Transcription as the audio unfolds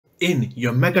In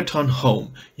your Megaton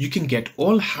home, you can get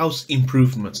all house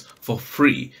improvements for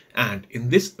free, and in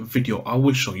this video I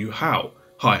will show you how.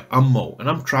 Hi, I'm Mo and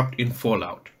I'm trapped in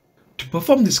Fallout. To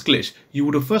perform this glitch, you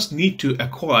would first need to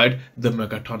acquire the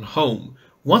Megaton home.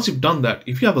 Once you've done that,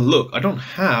 if you have a look, I don't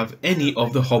have any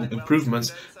of the home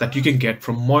improvements that you can get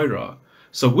from Moira.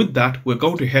 So with that, we're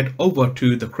going to head over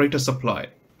to the Crater Supply.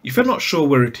 If you're not sure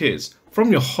where it is,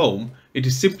 from your home, it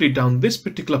is simply down this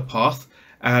particular path.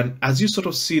 And as you sort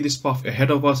of see this path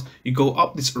ahead of us, you go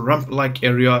up this ramp-like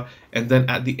area, and then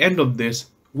at the end of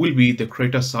this will be the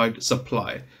crater side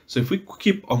supply. So if we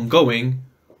keep on going,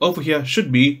 over here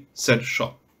should be said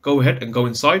shop. Go ahead and go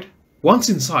inside. Once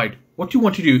inside, what you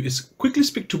want to do is quickly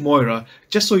speak to Moira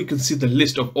just so you can see the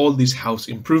list of all these house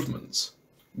improvements.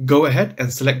 Go ahead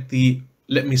and select the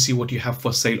let me see what you have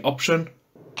for sale option.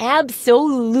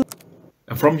 Absolutely.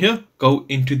 And from here, go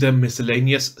into the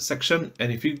miscellaneous section,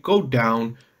 and if you go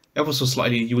down ever so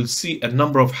slightly, you will see a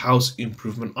number of house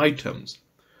improvement items.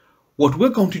 What we're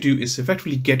going to do is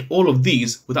effectively get all of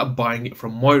these without buying it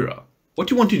from Moira. What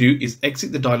you want to do is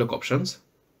exit the dialog options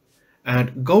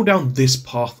and go down this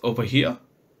path over here.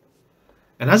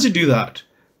 And as you do that,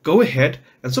 go ahead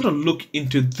and sort of look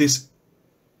into this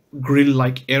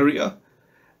grill-like area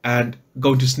and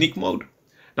go into sneak mode.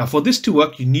 Now for this to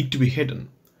work, you need to be hidden.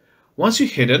 Once you're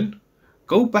hidden,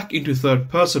 go back into third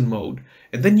person mode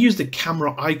and then use the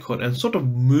camera icon and sort of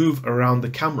move around the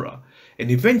camera, and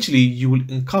eventually you will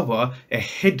uncover a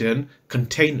hidden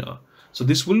container. So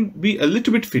this will be a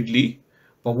little bit fiddly,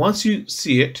 but once you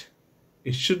see it,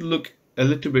 it should look a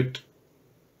little bit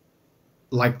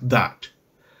like that.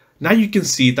 Now you can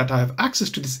see that I have access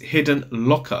to this hidden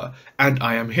locker and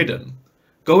I am hidden.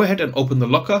 Go ahead and open the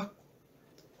locker.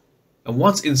 And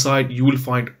once inside, you will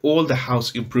find all the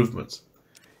house improvements.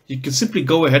 You can simply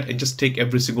go ahead and just take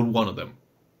every single one of them.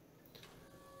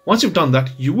 Once you've done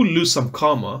that, you will lose some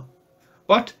karma.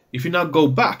 But if you now go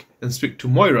back and speak to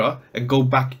Moira and go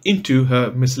back into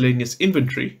her miscellaneous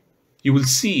inventory, you will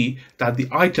see that the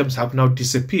items have now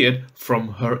disappeared from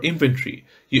her inventory.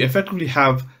 You effectively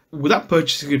have, without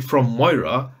purchasing it from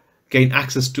Moira, gain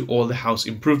access to all the house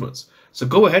improvements. So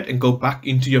go ahead and go back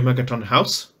into your Megaton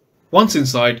house. Once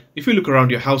inside, if you look around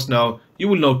your house now, you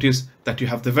will notice that you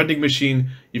have the vending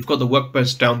machine, you've got the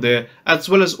workbench down there, as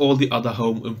well as all the other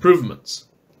home improvements.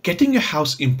 Getting your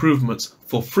house improvements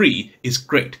for free is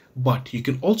great, but you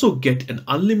can also get an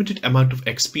unlimited amount of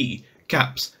XP,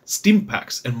 caps, stim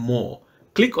packs, and more.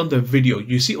 Click on the video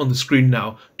you see on the screen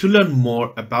now to learn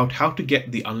more about how to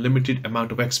get the unlimited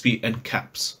amount of XP and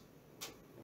caps.